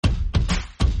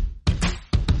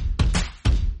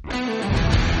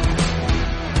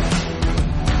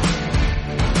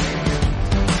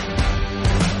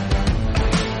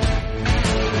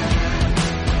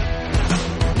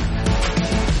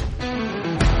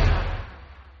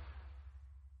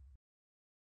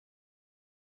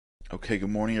Okay, good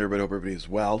morning, everybody. Hope everybody is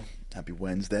well. Happy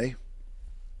Wednesday.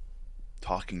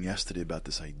 Talking yesterday about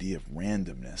this idea of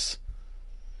randomness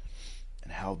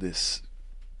and how this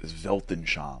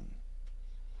Weltanschauung,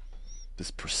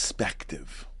 this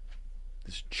perspective,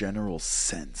 this general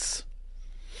sense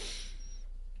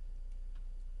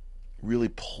really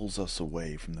pulls us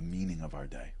away from the meaning of our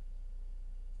day.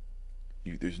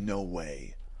 There's no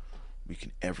way we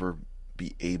can ever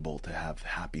be able to have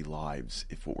happy lives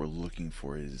if what we're looking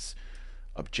for is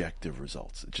objective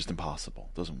results. It's just impossible.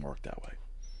 It doesn't work that way.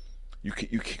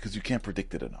 Because you can't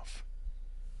predict it enough.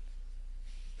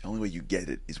 The only way you get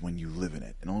it is when you live in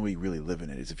it. And the only way you really live in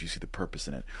it is if you see the purpose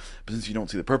in it. But since you don't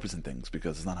see the purpose in things,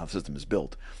 because it's not how the system is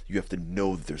built, you have to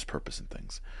know that there's purpose in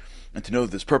things. And to know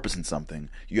that there's purpose in something,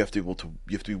 you have to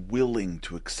be willing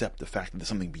to accept the fact that there's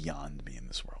something beyond me in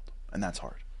this world. And that's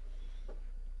hard.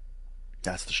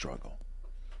 That's the struggle.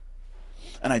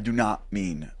 And I do not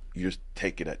mean you just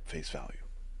take it at face value.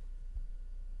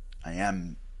 I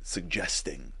am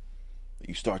suggesting that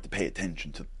you start to pay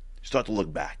attention to, you start to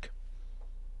look back.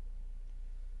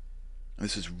 And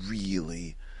this is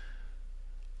really,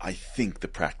 I think, the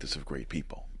practice of great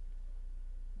people,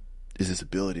 is this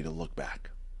ability to look back.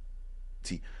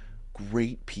 See,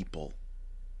 great people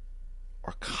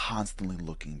are constantly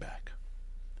looking back.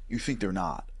 You think they're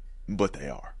not, but they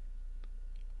are.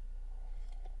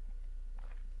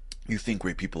 You think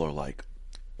great people are like,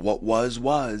 what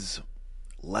was,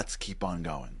 let's keep on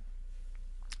going.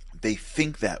 They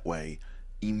think that way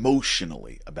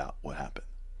emotionally about what happened,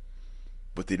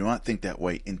 but they do not think that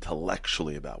way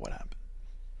intellectually about what happened.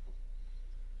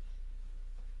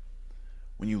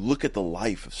 When you look at the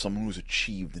life of someone who's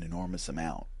achieved an enormous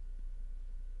amount,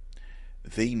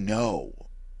 they know,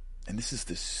 and this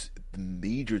is the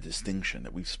major distinction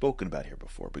that we've spoken about here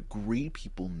before, but great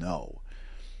people know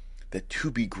that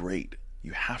to be great,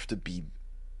 you have to be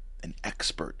an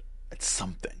expert at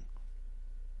something.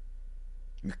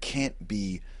 You can't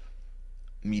be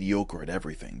mediocre at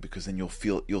everything, because then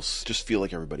you'll just feel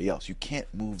like everybody else. You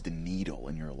can't move the needle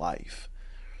in your life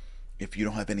if you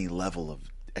don't have any level of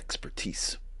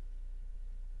expertise.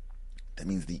 That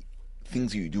means the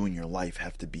things you do in your life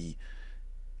have to be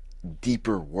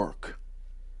deeper work.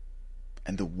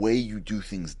 And the way you do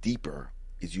things deeper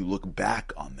is you look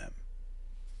back on them.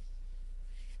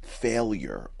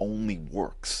 Failure only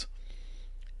works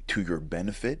to your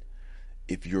benefit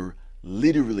if you're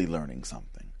literally learning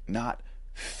something, not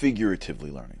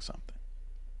figuratively learning something.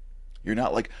 You're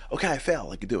not like, okay, I fail,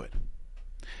 I can do it.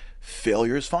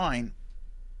 Failure is fine.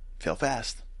 Fail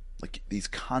fast. Like these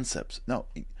concepts. No,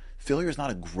 failure is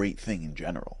not a great thing in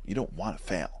general. You don't want to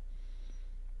fail.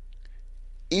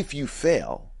 If you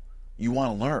fail, you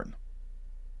want to learn.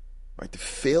 Right?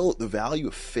 The value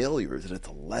of failure is that it's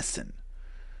a lesson.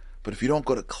 But if you don't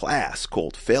go to class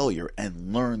called failure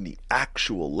and learn the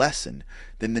actual lesson,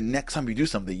 then the next time you do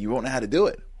something, you won't know how to do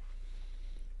it.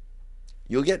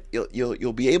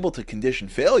 You'll be able to condition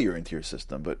failure into your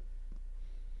system, but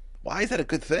why is that a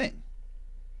good thing?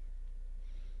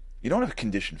 You don't have to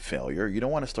condition failure. You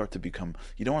don't want to start to become.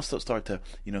 You don't want to start to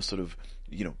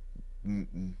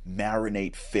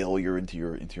marinate failure into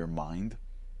your mind,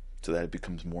 so that it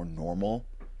becomes more normal.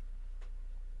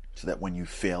 So that when you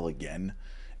fail again,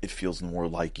 it feels more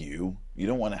like you. You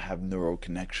don't want to have neural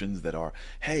connections that are,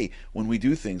 hey, when we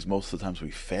do things, most of the times we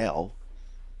fail.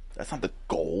 That's not the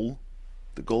goal.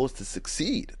 The goal is to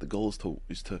succeed. The goal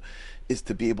is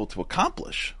to be able to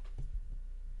accomplish.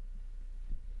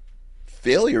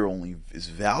 Failure only is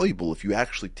valuable if you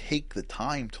actually take the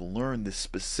time to learn the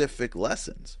specific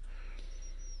lessons,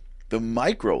 the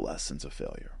micro lessons of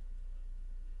failure.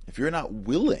 If you're not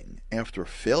willing after a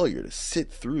failure to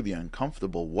sit through the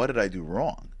uncomfortable, what did I do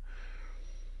wrong?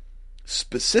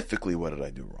 Specifically, what did I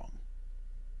do wrong?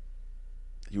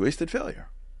 You wasted failure.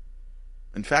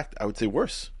 In fact, I would say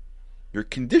worse. You're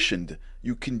conditioned.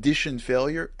 You conditioned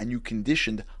failure, and you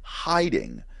conditioned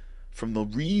hiding from the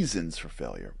reasons for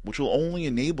failure, which will only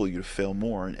enable you to fail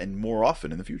more and more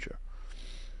often in the future.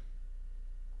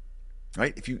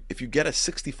 Right? If you get a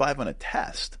 65 on a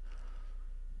test,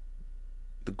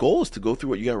 the goal is to go through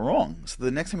what you got wrong, so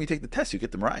the next time you take the test, you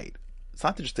get them right. It's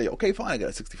not to just say, okay, fine, I got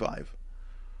a 65.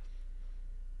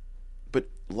 But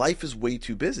life is way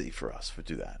too busy for us to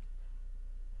do that.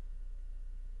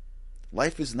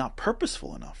 Life is not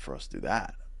purposeful enough for us to do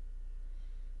that.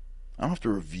 I don't have to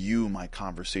review my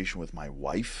conversation with my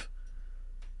wife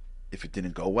if it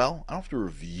didn't go well. I don't have to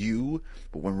review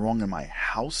what went wrong in my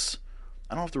house.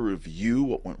 I don't have to review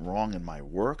what went wrong in my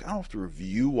work. I don't have to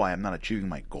review why I'm not achieving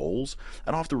my goals.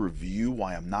 I don't have to review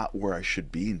why I'm not where I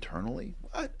should be internally.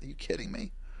 What? Are you kidding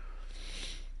me?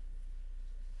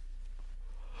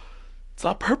 It's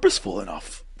not purposeful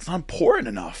enough. It's not important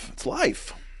enough. It's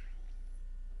life.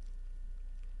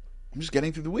 I'm just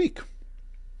getting through the week.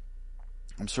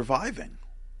 I'm surviving.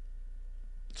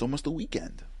 It's almost the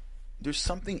weekend. There's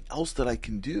something else that I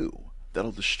can do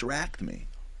that'll distract me,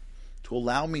 to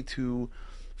allow me to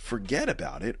forget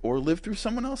about it or live through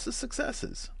someone else's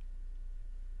successes.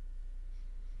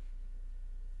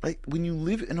 Right? When you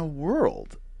live in a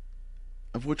world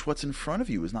of which what's in front of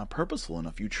you is not purposeful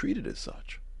enough, you treat it as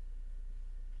such.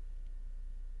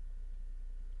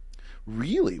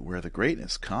 Really, where the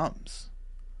greatness comes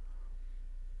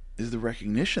is the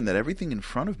recognition that everything in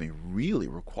front of me really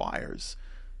requires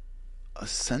a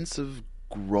sense of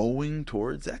growing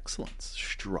towards excellence,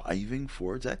 striving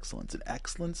towards excellence. And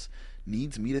excellence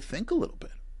needs me to think a little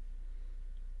bit.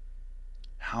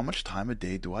 How much time a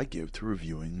day do I give to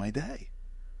reviewing my day?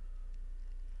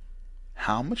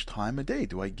 How much time a day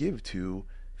do I give to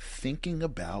thinking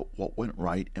about what went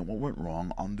right and what went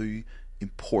wrong on the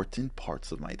important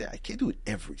parts of my day? I can't do it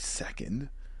every second.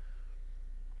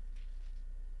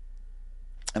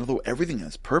 And although everything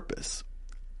has purpose,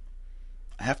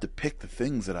 I have to pick the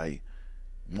things that I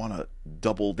want to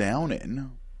double down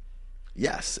in.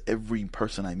 Yes, every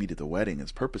person I meet at the wedding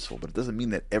is purposeful, but it doesn't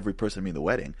mean that every person I meet at the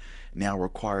wedding now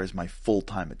requires my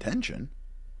full-time attention.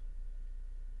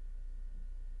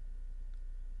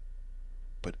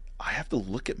 But I have to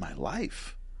look at my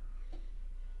life,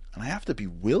 and I have to be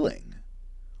willing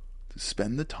to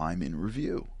spend the time in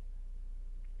review.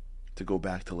 To go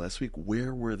back to last week,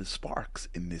 where were the sparks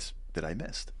in this that I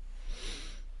missed?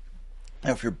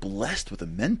 Now, if you're blessed with a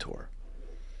mentor,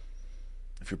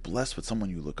 if you're blessed with someone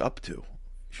you look up to,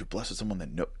 if you're blessed with someone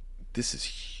that knows, this is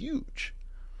huge.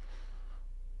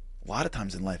 A lot of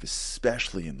times in life,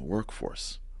 especially in the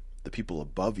workforce, the people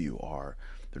above you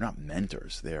they're not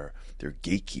mentors, they're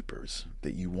gatekeepers,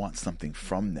 that you want something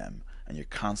from them, and you're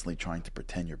constantly trying to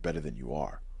pretend you're better than you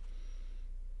are.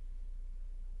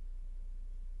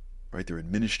 Right? They're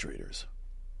administrators.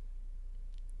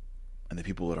 And the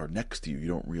people that are next to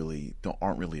you, aren't really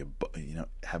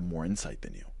have more insight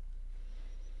than you.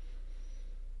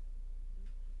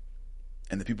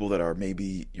 And the people that are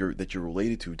maybe you're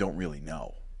related to don't really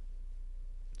know.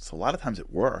 So a lot of times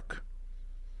at work,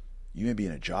 you may be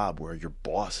in a job where your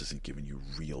boss isn't giving you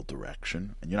real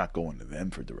direction, and you're not going to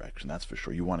them for direction, that's for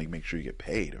sure. You want to make sure you get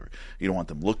paid, or you don't want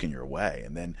them looking your way.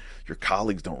 And then your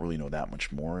colleagues don't really know that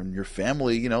much more, and your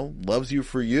family, loves you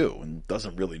for you and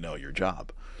doesn't really know your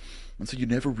job. And so you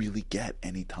never really get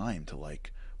any time to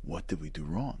what did we do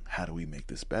wrong? How do we make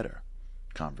this better?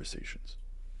 Conversations.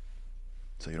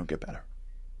 So you don't get better.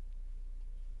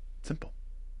 Simple.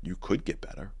 You could get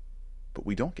better, but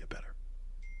we don't get better.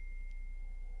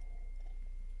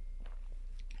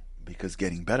 Because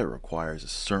getting better requires a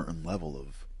certain level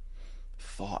of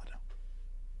thought.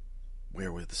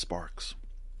 Where were the sparks?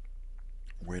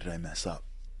 Where did I mess up?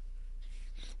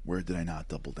 Where did I not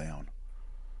double down?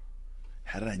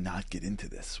 How did I not get into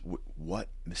this? What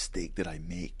mistake did I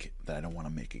make that I don't want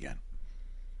to make again?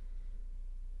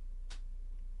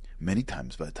 Many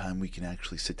times, by the time we can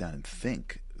actually sit down and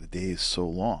think, the day is so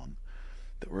long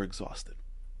that we're exhausted.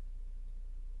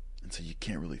 And so you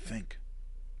can't really think.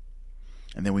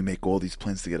 And then we make all these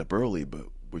plans to get up early, but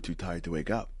we're too tired to wake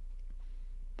up.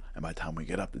 And by the time we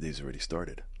get up, the day's already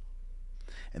started.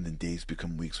 And then days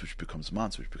become weeks, which becomes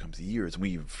months, which becomes years, and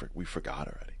we forgot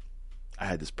already. I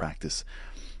had this practice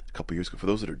a couple years ago. For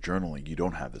those that are journaling, you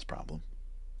don't have this problem.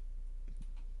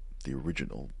 The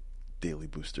original daily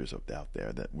boosters out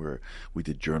there that we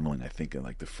did journaling, I think in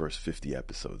the first 50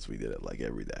 episodes, we did it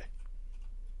every day.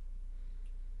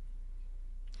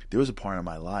 There was a part of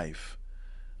my life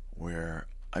where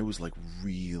I was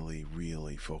really,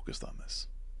 really focused on this.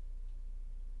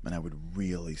 And I would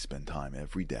really spend time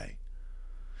every day.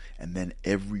 And then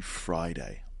every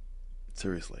Friday,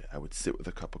 seriously, I would sit with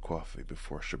a cup of coffee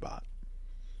before Shabbat.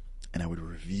 And I would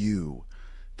review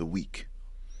the week.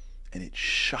 And it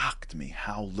shocked me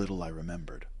how little I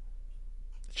remembered.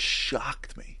 It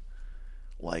shocked me.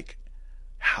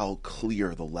 How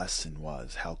clear the lesson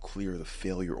was, how clear the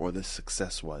failure or the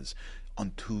success was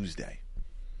on Tuesday.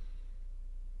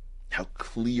 How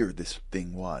clear this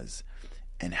thing was,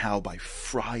 and how by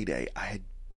Friday I had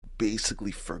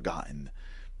basically forgotten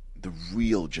the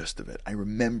real gist of it. I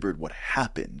remembered what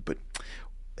happened, but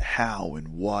how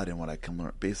and what I can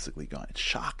learn basically gone. It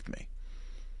shocked me.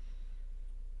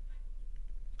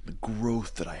 The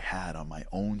growth that I had on my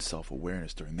own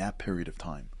self-awareness during that period of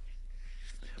time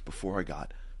before I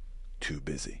got too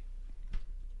busy.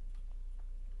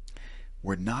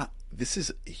 This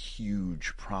is a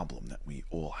huge problem that we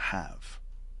all have.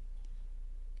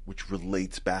 which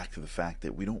relates back to the fact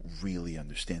that we don't really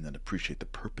understand and appreciate the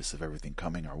purpose of everything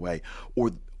coming our way,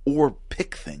 or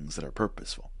pick things that are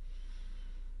purposeful.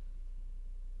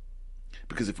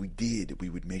 Because if we did, we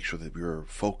would make sure that we were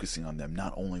focusing on them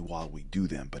not only while we do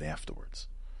them, but afterwards.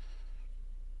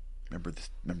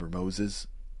 Remember Moses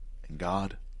and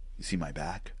God? You see my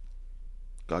back?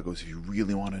 God goes, if you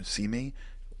really want to see me,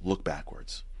 look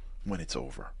backwards when it's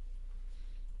over.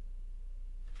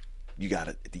 You got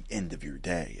it at the end of your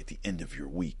day, at the end of your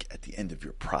week, at the end of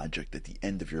your project, at the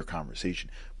end of your conversation.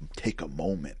 Take a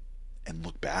moment and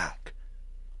look back.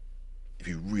 If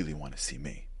you really want to see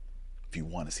me, if you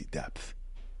want to see depth,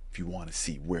 if you want to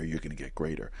see where you're going to get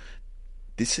greater.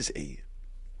 This is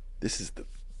the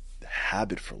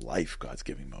habit for life God's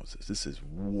giving Moses. This is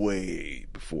way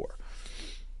before,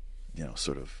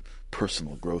 sort of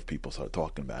personal growth people started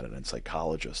talking about it and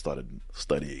psychologists started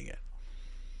studying it.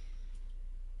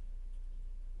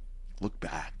 Look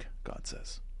back, God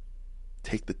says.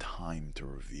 Take the time to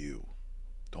review.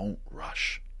 Don't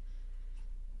rush.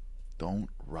 Don't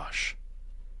rush.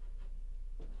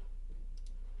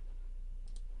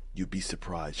 You'd be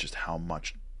surprised just how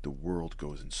much the world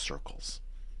goes in circles.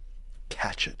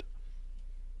 Catch it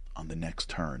on the next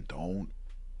turn. Don't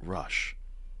rush.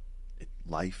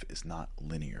 Life is not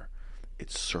linear.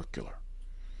 It's circular.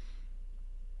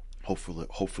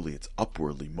 Hopefully it's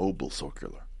upwardly mobile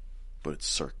circular, but it's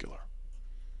circular.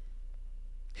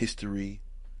 History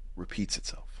repeats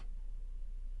itself.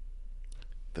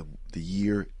 The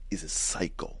year is a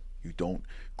cycle. You don't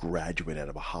graduate out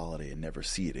of a holiday and never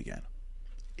see it again.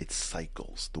 It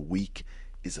cycles. The week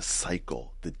is a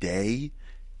cycle. The day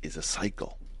is a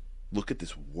cycle. Look at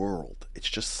this world. It's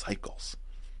just cycles.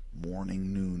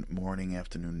 Morning, noon, morning,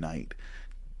 afternoon, night.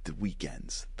 The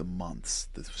weekends, the months,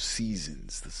 the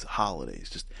seasons, the holidays.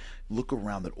 Just look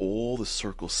around at all the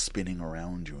circles spinning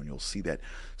around you, and you'll see that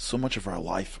so much of our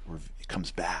life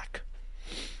comes back.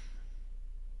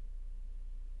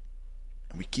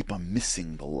 And we keep on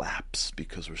missing the laps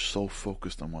because we're so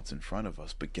focused on what's in front of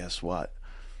us. But guess what?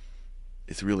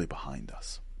 It's really behind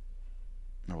us.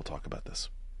 And we'll talk about this.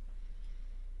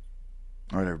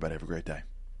 All right, everybody, have a great day.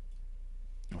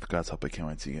 With God's help, I can't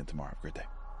wait to see you again tomorrow. Have a great day.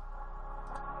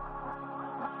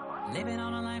 Living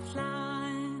on a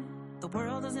lifeline, the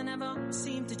world doesn't ever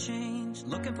seem to change.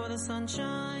 Looking for the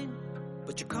sunshine,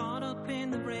 but you're caught up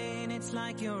in the rain. It's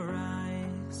like your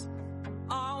eyes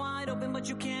are wide open, but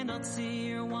you cannot see.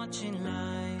 You're watching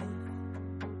life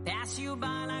pass you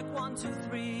by like 1, 2,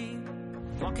 3.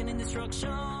 Walking in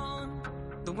destruction,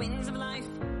 the winds of life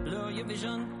blur your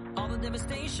vision. All the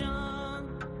devastation,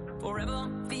 forever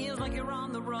feels like you're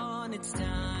on the run. It's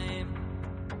time.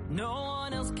 No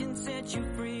one else can set you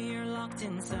free, you're locked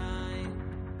inside.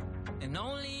 And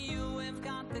only you have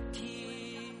got the